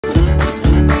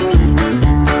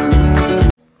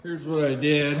Here's what I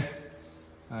did.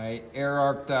 I air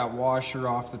arced that washer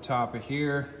off the top of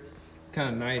here. It's kind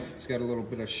of nice. It's got a little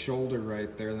bit of shoulder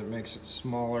right there that makes it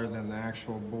smaller than the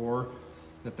actual bore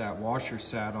that washer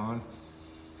sat on.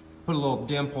 Put a little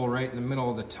dimple right in the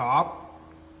middle of the top.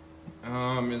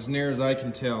 As near as I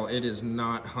can tell, it is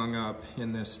not hung up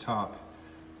in this top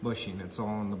bushing. It's all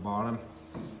on the bottom.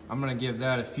 I'm gonna give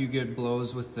that a few good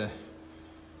blows with the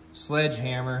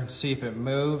sledgehammer and see if it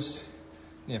moves.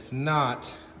 If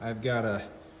not, I've got a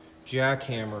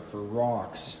jackhammer for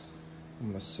rocks. I'm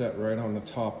gonna set right on the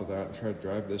top of that and try to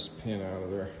drive this pin out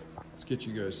of there. Let's get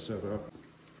you guys set up.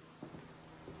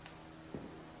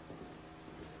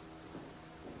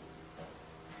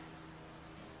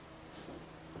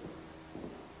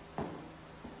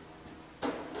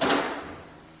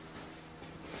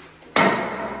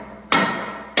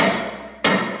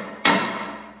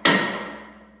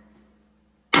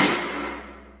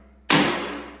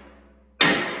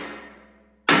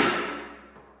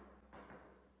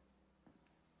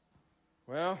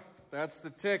 Well, that's the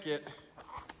ticket.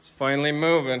 It's finally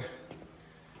moving.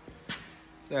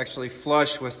 It's actually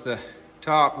flush with the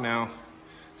top now.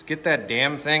 Let's get that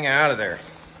damn thing out of there.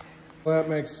 Well, that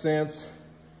makes sense.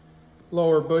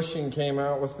 Lower bushing came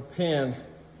out with the pin.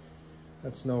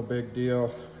 That's no big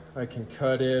deal. I can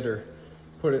cut it or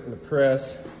put it in the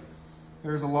press.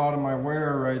 There's a lot of my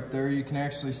wear right there. You can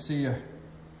actually see a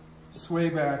sway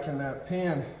back in that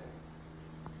pin.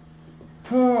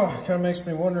 Oh, kind of makes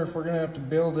me wonder if we're gonna have to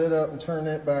build it up and turn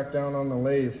it back down on the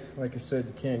lathe. Like I said,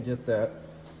 you can't get that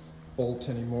bolt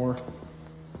anymore.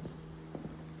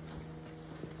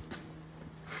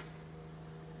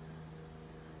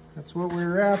 That's what we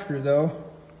were after though.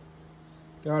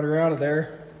 Got her out of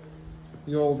there.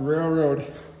 The old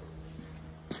railroad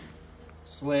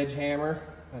sledgehammer,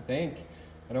 I think.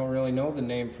 I don't really know the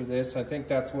name for this. I think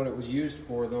that's what it was used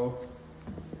for though.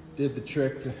 Did the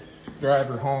trick to drive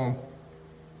her home.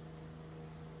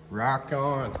 Rock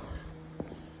on.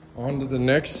 On to the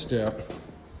next step.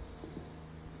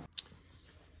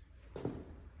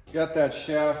 Got that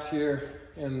shaft here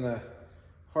in the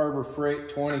Harbor Freight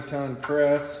 20-ton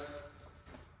press.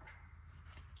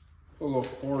 Put a little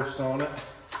force on it.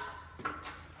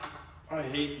 I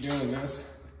hate doing this.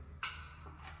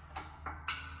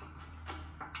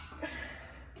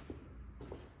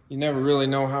 You never really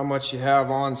know how much you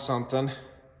have on something.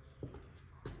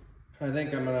 I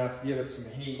think I'm gonna have to give it some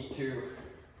heat too.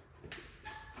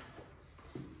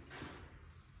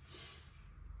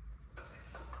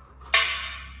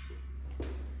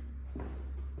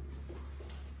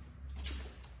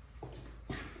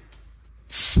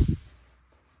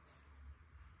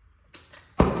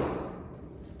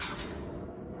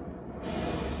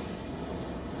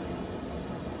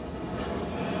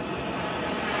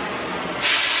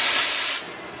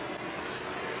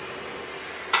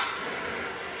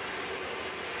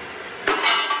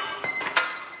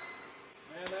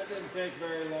 Didn't take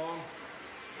very long.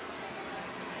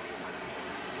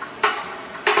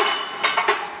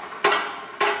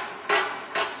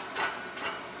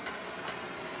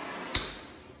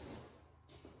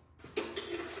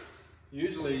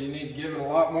 Usually you need to give it a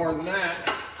lot more than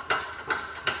that.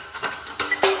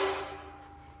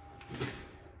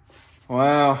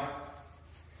 Wow.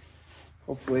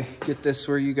 Hopefully get this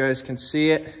where you guys can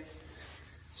see it.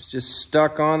 It's just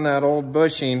stuck on that old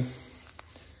bushing.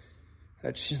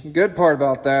 The good part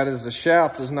about that is the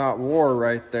shaft is not wore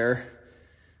right there,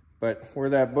 but where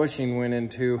that bushing went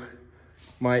into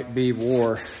might be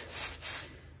wore.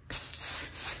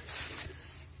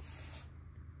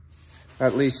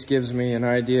 At least gives me an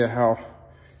idea how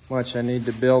much I need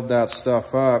to build that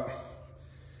stuff up.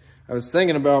 I was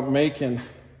thinking about making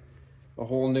a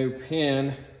whole new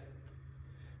pin,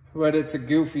 but it's a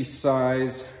goofy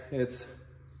size. It's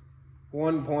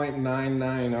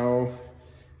 1.990.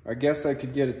 I guess I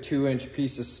could get a 2-inch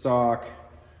piece of stock,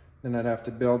 then I'd have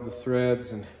to build the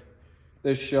threads, and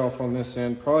this shelf on this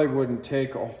end probably wouldn't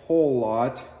take a whole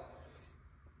lot,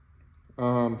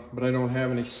 but I don't have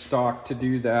any stock to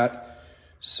do that.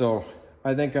 So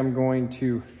I think I'm going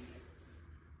to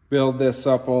build this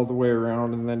up all the way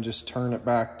around and then just turn it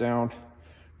back down.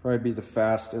 Probably be the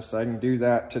fastest. I can do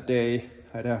that today.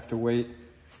 I'd have to wait,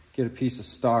 get a piece of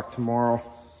stock tomorrow.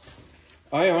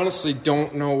 I honestly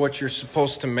don't know what you're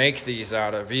supposed to make these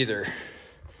out of either.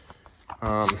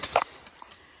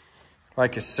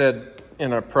 Like I said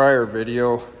in a prior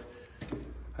video,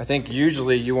 I think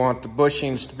usually you want the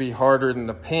bushings to be harder than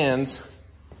the pins,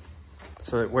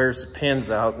 so it wears the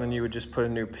pins out, and then you would just put a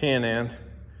new pin in.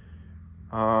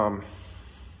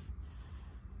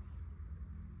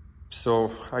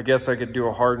 So I guess I could do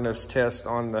a hardness test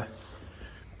on the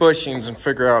bushings and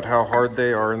figure out how hard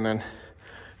they are and then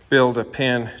build a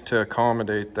pin to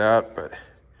accommodate that. But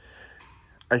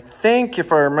I think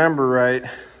if I remember right,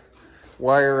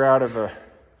 wire out of a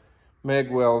MIG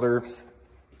welder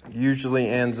usually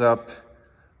ends up,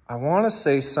 I want to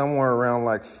say somewhere around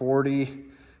like 40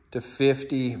 to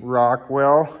 50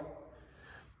 Rockwell.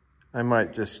 I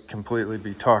might just completely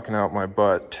be talking out my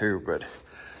butt too, but it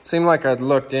seemed like I'd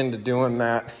looked into doing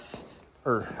that,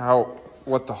 or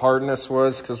what the hardness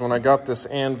was, because when I got this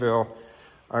anvil,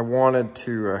 I wanted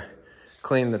to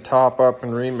clean the top up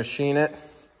and remachine it.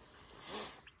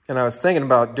 And I was thinking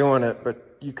about doing it,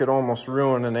 but you could almost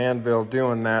ruin an anvil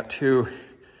doing that too,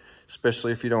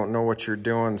 especially if you don't know what you're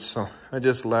doing. So I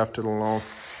just left it alone.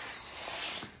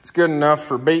 It's good enough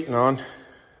for baiting on,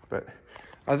 but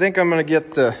I think I'm gonna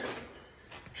get the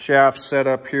shaft set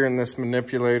up here in this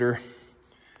manipulator.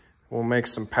 We'll make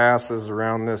some passes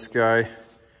around this guy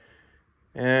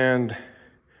and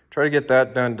try to get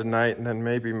that done tonight, and then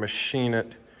maybe machine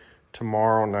it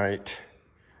tomorrow night.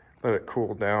 Let it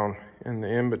cool down in the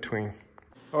in-between.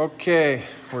 Okay,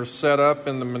 we're set up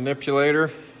in the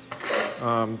manipulator.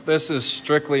 This is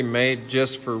strictly made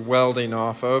just for welding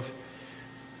off of.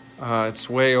 It's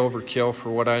way overkill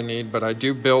for what I need, but I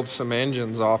do build some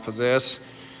engines off of this,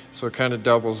 so it kind of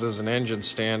doubles as an engine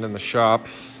stand in the shop.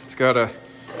 It's got a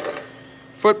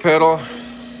foot pedal.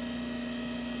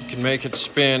 You can make it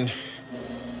spin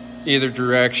either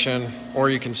direction, or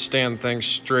you can stand things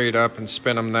straight up and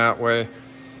spin them that way.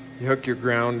 You hook your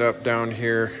ground up down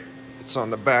here. It's on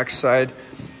the back side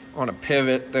on a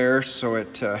pivot there, so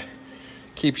it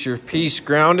keeps your piece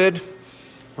grounded.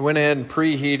 I went ahead and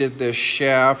preheated this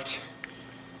shaft.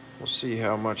 We'll see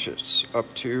how much it's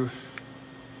up to.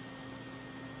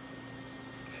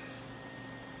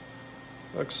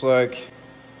 Looks like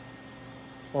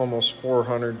almost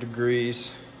 400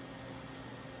 degrees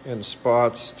in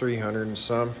spots, 300 and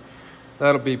some.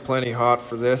 That'll be plenty hot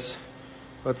for this.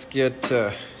 Let's get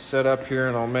set up here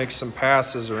and I'll make some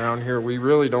passes around here. We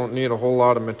really don't need a whole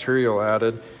lot of material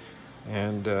added,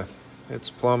 and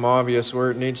it's plumb obvious where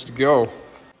it needs to go.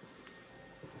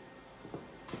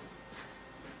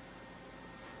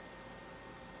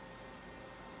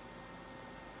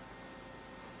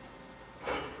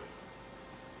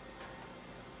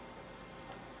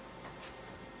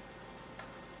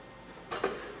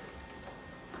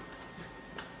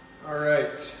 All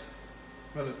right,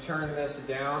 I'm gonna turn this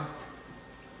down.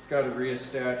 It's got a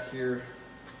rheostat here.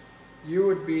 You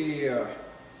would be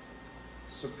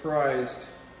surprised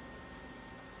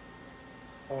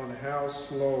on how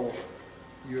slow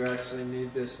you actually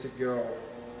need this to go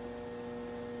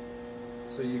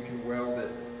so you can weld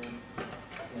it.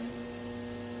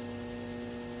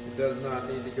 It does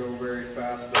not need to go very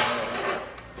fast at all.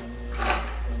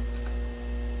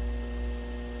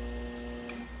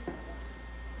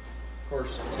 Of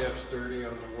course, the tip's dirty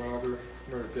on the welder.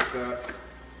 Better get that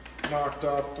knocked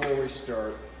off before we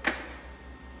start.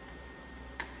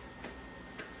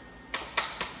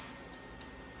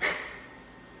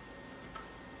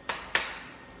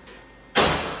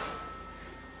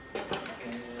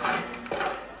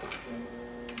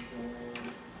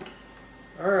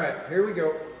 All right, here we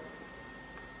go.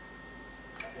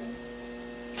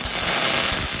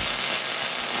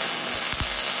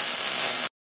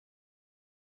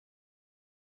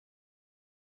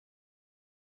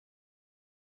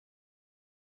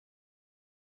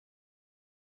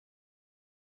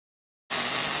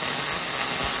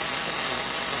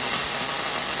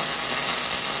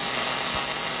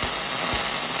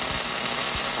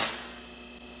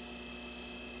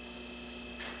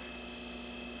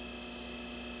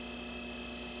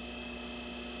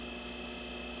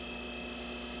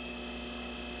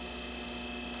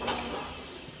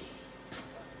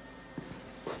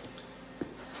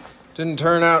 Didn't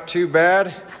turn out too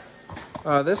bad.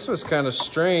 This was kind of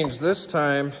strange this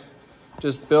time,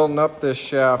 just building up this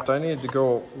shaft. I needed to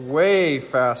go way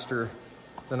faster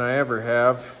than I ever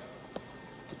have.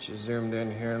 Get you zoomed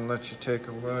in here and let you take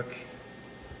a look.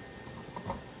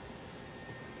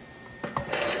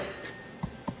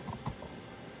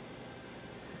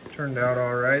 Turned out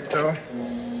all right though.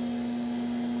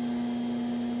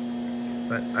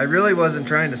 But I really wasn't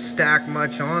trying to stack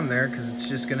much on there because it's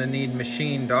just gonna need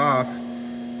machined off.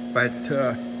 But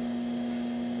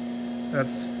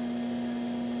that's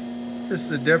just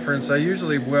the difference. I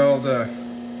usually weld a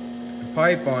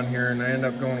pipe on here and I end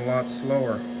up going a lot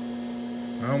slower.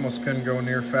 I almost couldn't go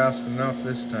near fast enough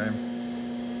this time.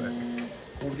 But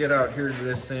we'll get out here to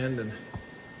this end and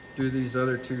do these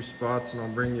other two spots and I'll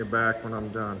bring you back when I'm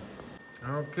done.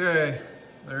 Okay,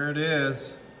 there it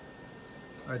is.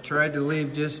 I tried to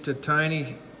leave just a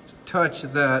tiny touch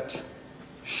that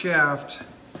shaft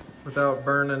without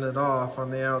burning it off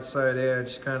on the outside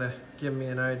edge. Kind of give me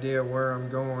an idea where I'm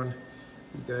going.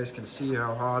 You guys can see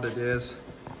how hot it is.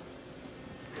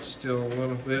 Still a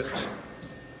little bit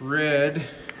red.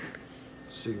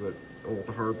 Let's see what Old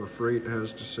Harbor Freight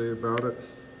has to say about it.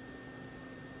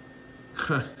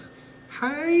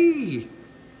 Hi!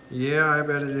 Yeah, I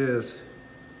bet it is.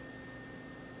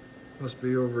 Must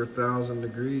be over 1,000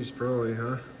 degrees probably,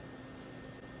 huh?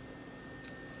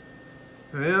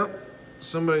 Well,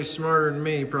 somebody smarter than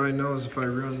me probably knows if I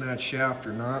ruined that shaft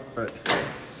or not, but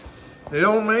they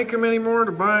don't make them anymore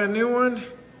to buy a new one.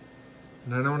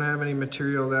 And I don't have any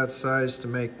material that size to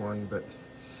make one, but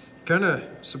kind of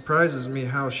surprises me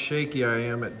how shaky I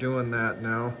am at doing that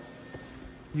now.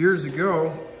 Years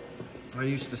ago, I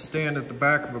used to stand at the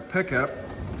back of a pickup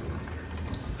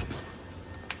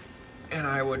and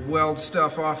I would weld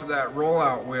stuff off of that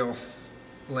rollout wheel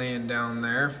laying down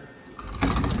there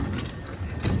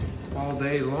all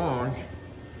day long,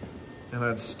 and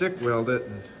I'd stick weld it,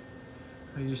 and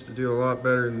I used to do a lot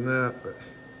better than that, but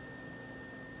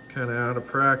kind of out of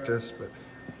practice. But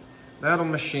that'll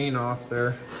machine off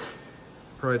there.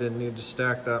 Probably didn't need to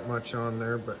stack that much on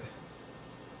there, but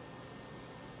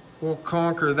we'll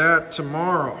conquer that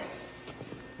tomorrow.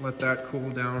 Let that cool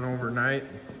down overnight.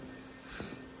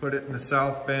 Put it in the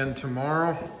south bend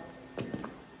tomorrow.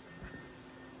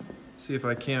 See if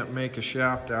I can't make a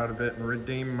shaft out of it and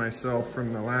redeem myself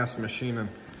from the last machining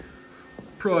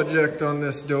project on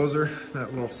this dozer.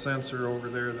 That little sensor over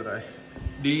there that I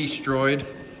destroyed.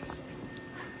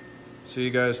 See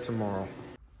you guys tomorrow.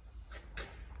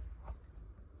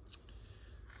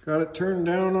 Got it turned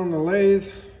down on the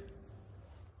lathe.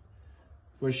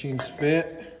 Bushings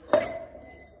fit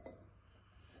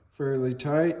fairly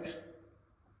tight.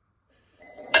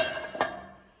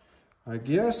 I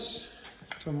guess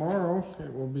tomorrow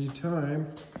it will be time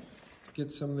to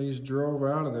get some of these drove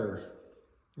out of there.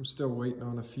 I'm still waiting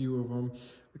on a few of them.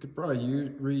 I could probably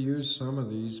reuse some of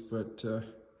these, but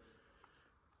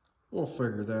we'll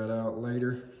figure that out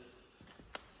later.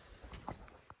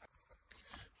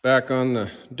 Back on the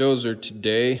dozer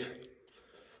today.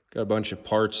 Got a bunch of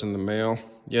parts in the mail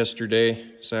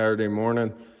yesterday, Saturday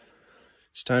morning.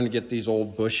 It's time to get these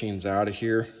old bushings out of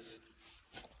here.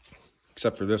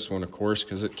 Except for this one, of course,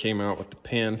 because it came out with the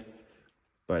pin.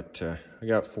 But I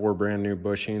got 4 brand new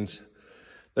bushings.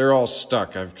 They're all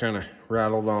stuck. I've kind of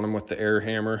rattled on them with the air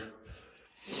hammer.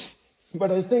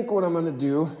 But I think what I'm going to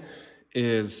do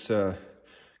is kind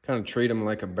of treat them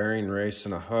like a bearing race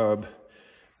and a hub.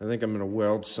 I think I'm going to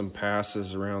weld some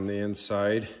passes around the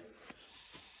inside.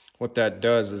 What that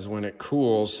does is when it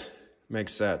cools,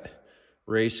 makes that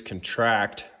race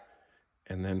contract,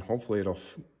 and then hopefully it'll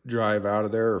drive out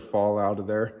of there or fall out of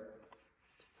there.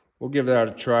 We'll give that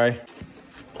a try.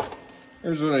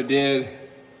 Here's what I did.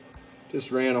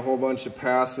 Just ran a whole bunch of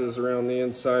passes around the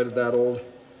inside of that old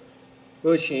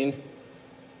bushing.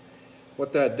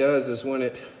 What that does is when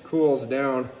it cools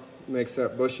down, it makes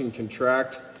that bushing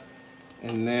contract,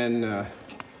 and then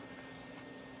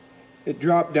it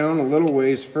dropped down a little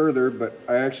ways further, but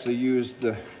I actually used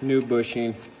the new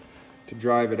bushing to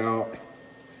drive it out,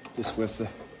 just with the,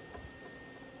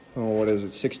 oh, what is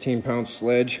it, 16-pound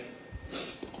sledge.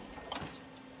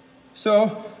 So,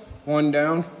 1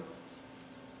 down,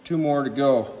 2 more to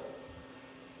go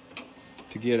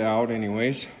to get out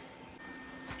anyways.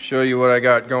 Show you what I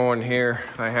got going here.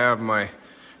 I have my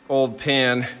old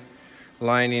pin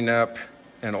lining up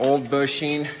an old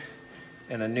bushing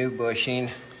and a new bushing.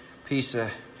 Piece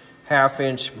of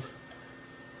 1/2-inch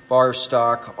bar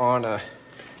stock on a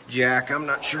jack. I'm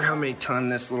not sure how many ton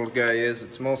this little guy is.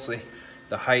 It's mostly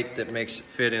the height that makes it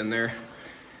fit in there.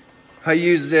 I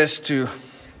use this to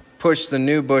push the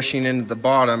new bushing into the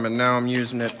bottom, and now I'm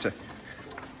using it to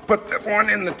put the one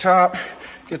in the top,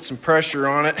 get some pressure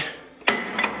on it,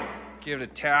 give it a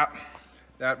tap.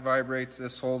 That vibrates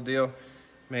this whole deal,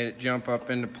 made it jump up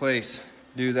into place.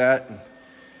 Do that and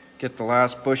get the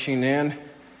last bushing in,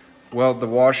 weld the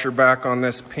washer back on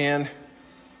this pin,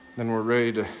 then we're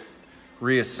ready to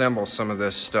reassemble some of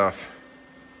this stuff.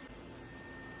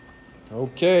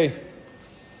 Okay,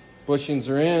 bushings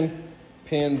are in,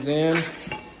 pins in.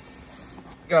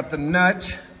 Got the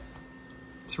nut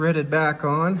threaded back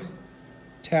on,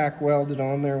 tack welded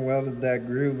on there, welded that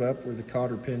groove up where the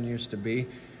cotter pin used to be.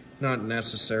 Not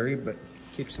necessary, but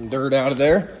keep some dirt out of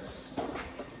there.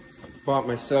 Bought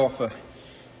myself a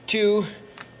 2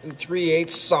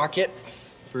 3/8 socket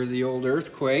for the old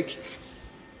earthquake.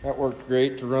 That worked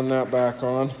great to run that back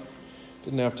on.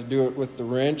 Didn't have to do it with the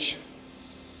wrench.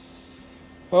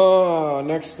 Oh,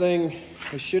 next thing,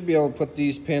 I should be able to put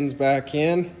these pins back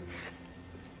in.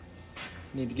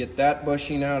 Need to get that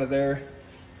bushing out of there,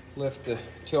 lift the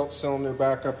tilt cylinder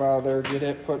back up out of there, get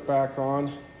it put back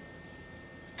on.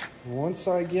 Once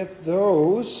I get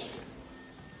those,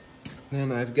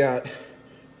 then I've got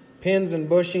pins and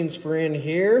bushings for in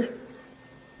here.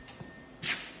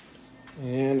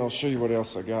 And I'll show you what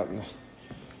else I got in the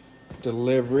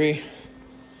delivery.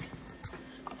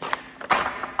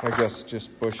 I guess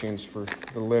just bushings for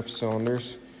the lift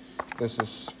cylinders. This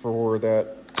is for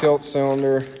that tilt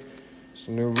cylinder,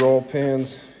 some new roll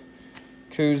pins,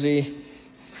 koozie,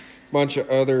 bunch of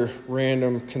other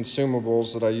random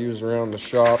consumables that I use around the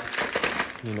shop.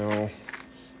 You know,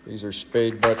 these are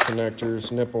spade butt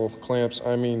connectors, nipple clamps,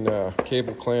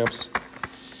 cable clamps,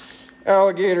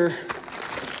 alligator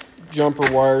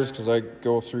jumper wires, because I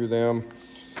go through them.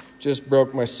 Just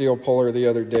broke my seal puller the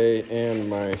other day and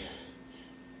my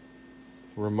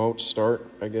remote start,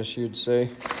 I guess you'd say.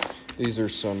 These are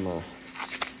some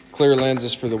clear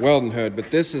lenses for the welding hood,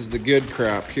 but this is the good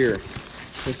crap here.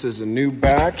 This is a new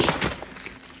back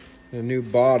and a new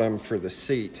bottom for the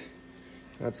seat.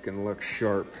 That's gonna look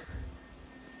sharp.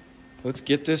 Let's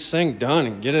get this thing done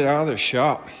and get it out of the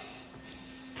shop.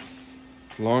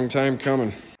 Long time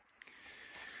coming.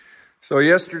 So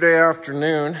yesterday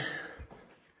afternoon,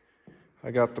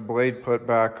 I got the blade put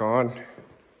back on.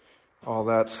 All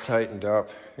that's tightened up.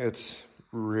 It's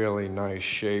really nice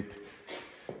shape.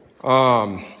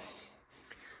 But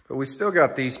we still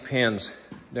got these pins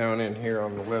down in here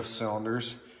on the lift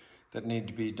cylinders that need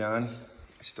to be done.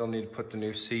 I still need to put the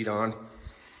new seat on.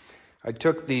 I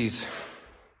took these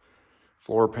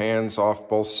floor pans off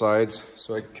both sides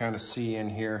so I can kind of see in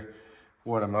here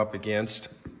what I'm up against.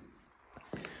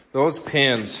 Those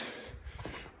pins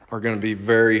are going to be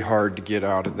very hard to get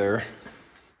out of there.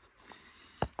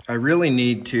 I really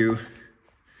need to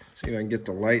see if I can get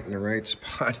the light in the right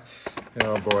spot.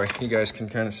 Oh boy, you guys can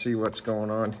kind of see what's going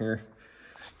on here.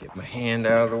 Get my hand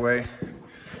out of the way.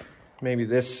 Maybe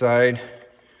this side.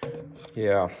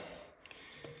 Yeah.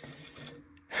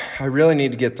 I really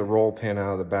need to get the roll pin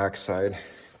out of the back side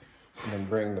and then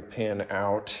bring the pin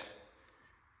out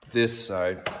this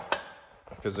side,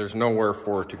 because there's nowhere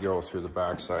for it to go through the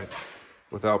backside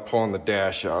without pulling the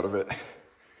dash out of it.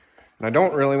 And I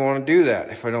don't really want to do that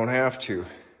if I don't have to.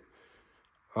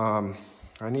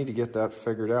 I need to get that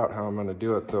figured out, how I'm going to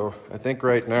do it though. I think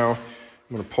right now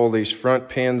I'm going to pull these front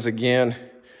pins again,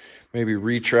 maybe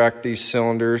retract these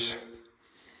cylinders,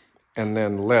 and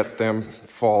then let them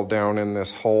fall down in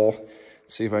this hole.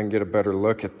 See if I can get a better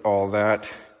look at all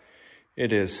that.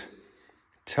 It is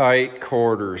tight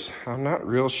quarters. I'm not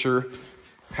real sure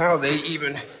how they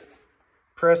even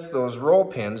press those roll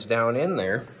pins down in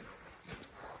there,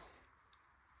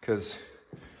 because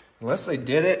unless they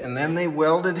did it and then they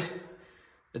welded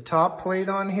the top plate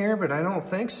on here, but I don't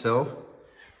think so.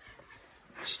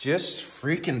 It's just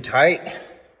freaking tight.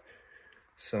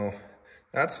 So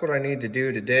that's what I need to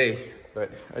do today. But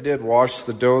I did wash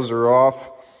the dozer off,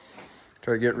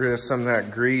 try to get rid of some of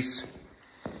that grease.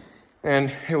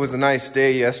 And it was a nice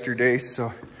day yesterday,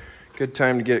 so good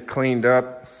time to get it cleaned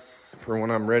up for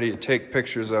when I'm ready to take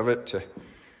pictures of it to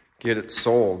get it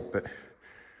sold. But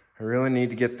I really need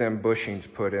to get them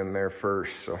bushings put in there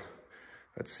first, so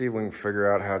let's see if we can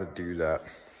figure out how to do that.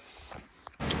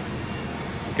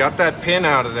 Got that pin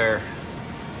out of there.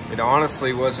 It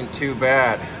honestly wasn't too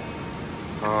bad.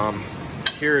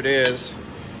 Here it is.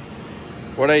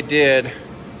 What I did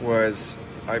was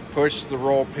I pushed the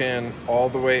roll pin all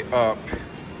the way up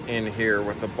in here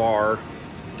with a bar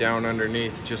down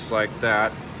underneath, just like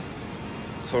that.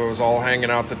 So it was all hanging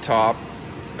out the top.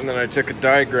 And then I took a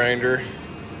die grinder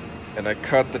and I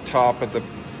cut the top of the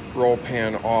roll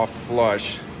pin off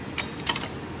flush.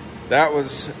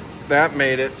 That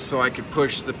made it so I could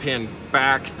push the pin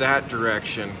back that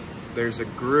direction. There's a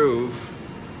groove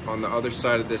on the other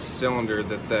side of this cylinder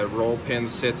that the roll pin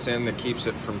sits in that keeps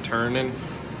it from turning,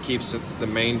 keeps the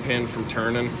main pin from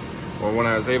turning. Well, when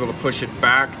I was able to push it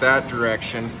back that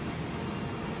direction,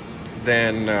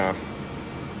 then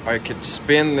I could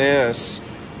spin this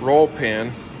roll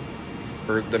pin,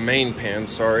 or the main pin,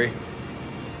 sorry,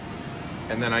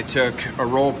 and then I took a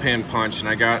roll pin punch and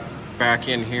I got back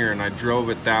in here and I drove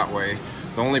it that way.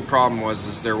 The only problem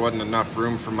was there wasn't enough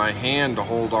room for my hand to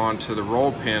hold on to the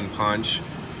roll pin punch.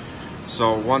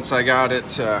 So once I got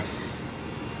it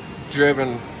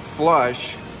driven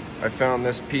flush, I found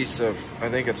this piece of, I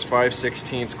think it's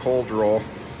 5/16 cold roll,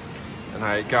 and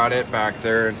I got it back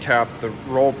there and tapped the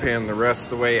roll pin the rest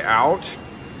of the way out,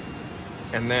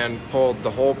 and then pulled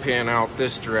the whole pin out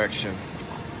this direction.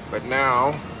 But now,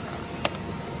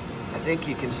 I think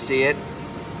you can see it.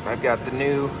 I've got the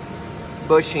new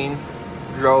bushing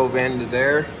drove into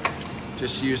there,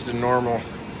 Just used a normal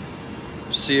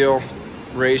seal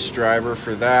race driver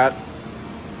for that.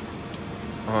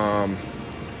 And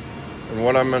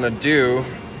what I'm going to do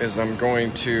is I'm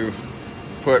going to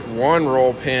put one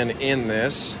roll pin in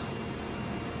this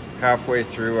halfway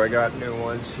through. I got new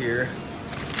ones here,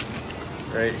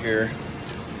 right here.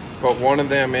 Put one of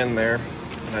them in there,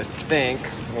 and I think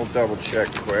we'll double check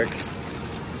quick.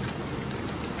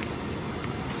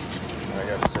 I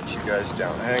gotta set you guys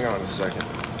down. Hang on a second.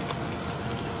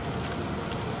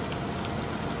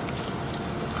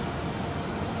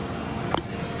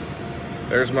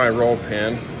 There's my roll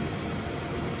pin.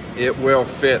 It will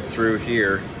fit through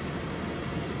here.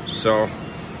 So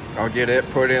I'll get it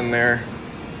put in there,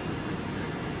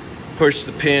 push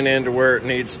the pin into where it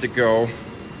needs to go.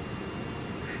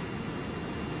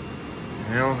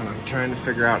 Now, and I'm trying to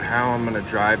figure out how I'm gonna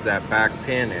drive that back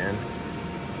pin in.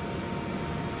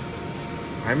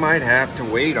 I might have to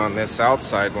wait on this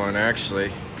outside one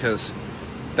actually, because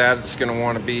that's gonna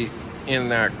wanna be in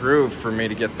that groove for me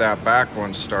to get that back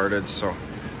one started. So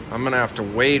I'm gonna have to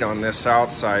wait on this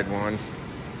outside one,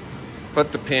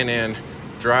 put the pin in,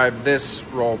 drive this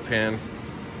roll pin,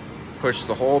 push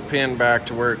the whole pin back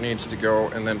to where it needs to go,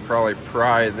 and then probably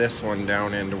pry this one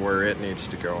down into where it needs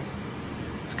to go.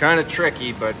 It's kind of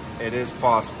tricky, but it is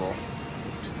possible.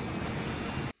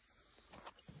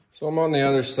 So I'm on the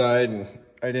other side, and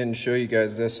I didn't show you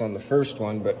guys this on the first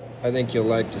one, but I think you'll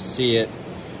like to see it.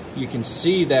 You can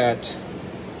see that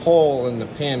hole in the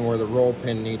pin where the roll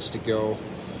pin needs to go,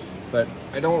 but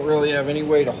I don't really have any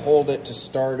way to hold it to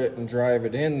start it and drive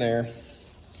it in there.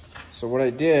 So what I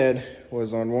did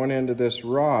was on one end of this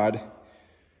rod,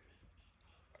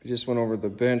 I just went over the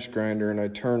bench grinder and I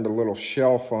turned a little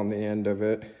shelf on the end of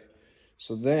it.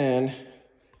 So then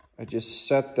I just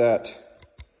set that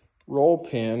roll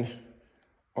pin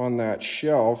on that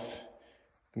shelf,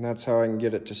 and that's how I can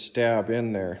get it to stab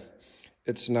in there.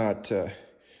 It's not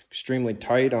extremely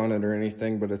tight on it or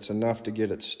anything, but it's enough to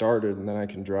get it started, and then I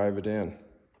can drive it in.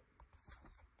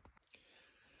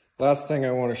 Last thing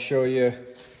I want to show you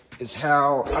is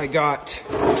how I got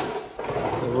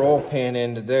the roll pin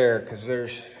into there, because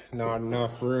there's not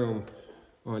enough room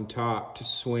on top to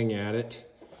swing at it.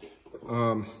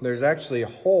 There's actually a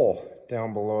hole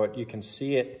down below it. You can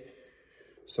see it.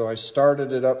 So I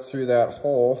started it up through that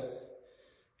hole,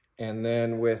 and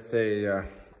then with a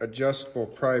adjustable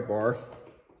pry bar,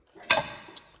 let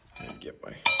me get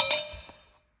my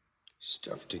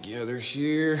stuff together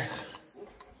here.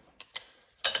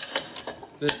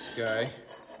 This guy,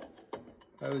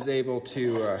 I was able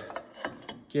to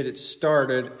get it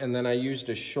started, and then I used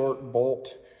a short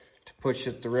bolt to push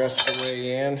it the rest of the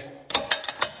way in,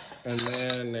 and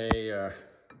then a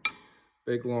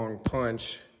big long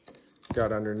punch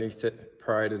got underneath it,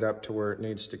 pried it up to where it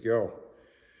needs to go.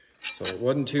 So it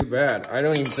wasn't too bad. I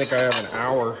don't even think I have an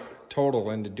hour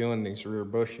total into doing these rear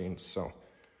bushings, so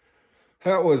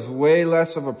that was way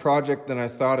less of a project than I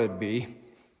thought it'd be.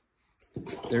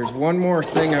 There's one more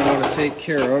thing I want to take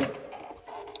care of,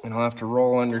 and I'll have to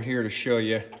roll under here to show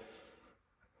you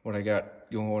what I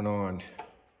got going on.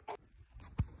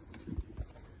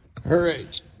 All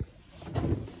right.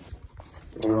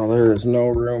 Well, there is no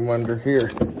room under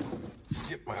here.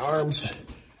 Get my arms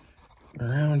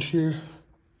around here.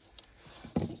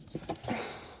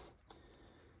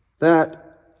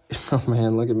 That, oh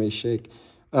man, look at me shake.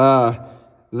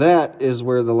 That is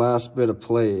where the last bit of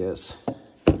play is.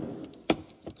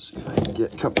 Let's see if I can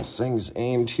get a couple things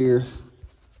aimed here.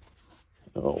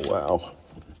 Oh, wow.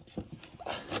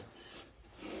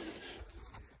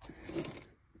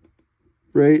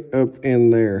 Right up in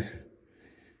there.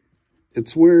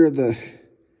 It's where the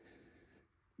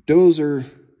dozer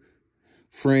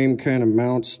frame kind of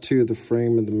mounts to the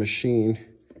frame of the machine.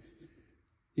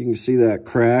 You can see that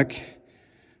crack.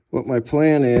 What my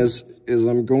plan is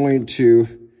I'm going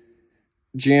to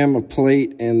jam a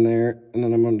plate in there, and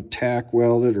then I'm going to tack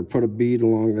weld it or put a bead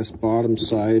along this bottom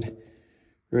side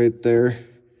right there.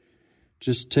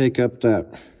 Just take up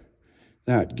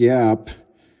that gap,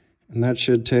 and that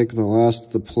should take the last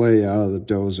of the play out of the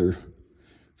dozer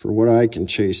for what I can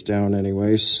chase down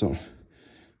anyway. So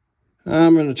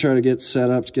I'm going to try to get set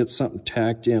up to get something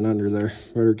tacked in under there.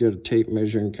 Better get a tape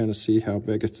measure and kind of see how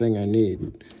big a thing I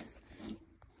need.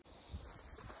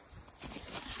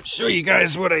 Show you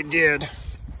guys what I did.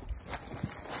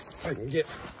 If I can get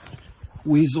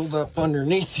weaseled up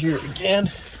underneath here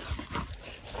again.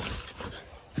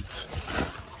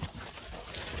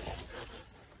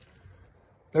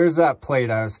 There's that plate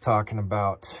I was talking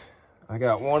about. I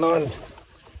got one on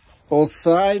both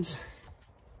sides.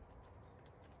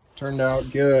 Turned out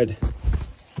good.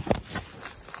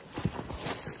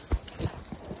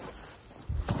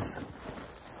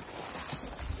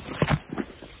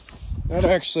 That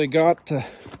actually got the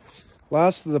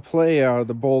last of the play out of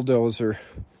the bulldozer.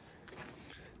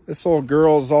 This old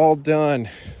girl's all done.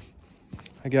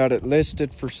 I got it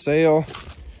listed for sale.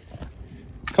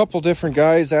 A couple different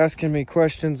guys asking me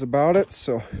questions about it,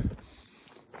 so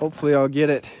hopefully I'll get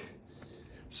it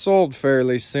sold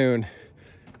fairly soon.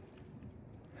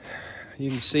 You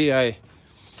can see I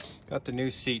got the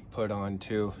new seat put on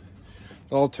too.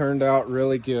 It all turned out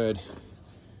really good.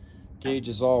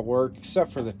 Gauges all work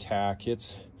except for the tack.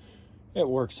 It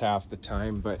works half the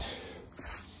time, but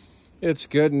it's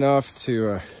good enough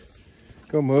to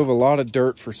go move a lot of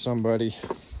dirt for somebody.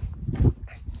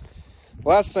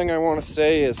 Last thing I want to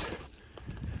say is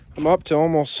I'm up to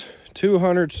almost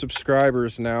 200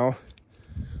 subscribers now.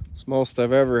 It's the most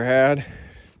I've ever had.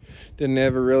 Didn't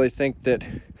ever really think that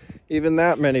even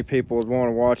that many people would want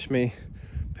to watch me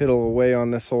piddle away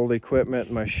on this old equipment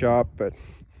in my shop, but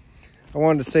I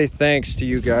wanted to say thanks to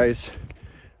you guys.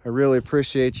 I really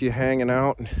appreciate you hanging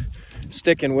out and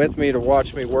sticking with me to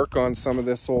watch me work on some of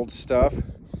this old stuff.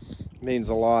 It means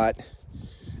a lot.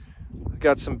 I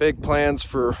got some big plans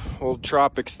for old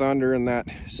Tropic Thunder and that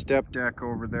step deck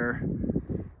over there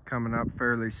coming up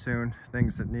fairly soon.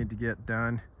 Things that need to get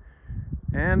done.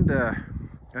 And I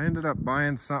ended up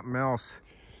buying something else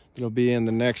that'll be in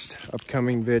the next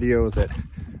upcoming video that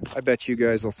I bet you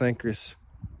guys will think is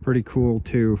pretty cool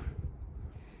too.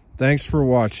 Thanks for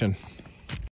watching.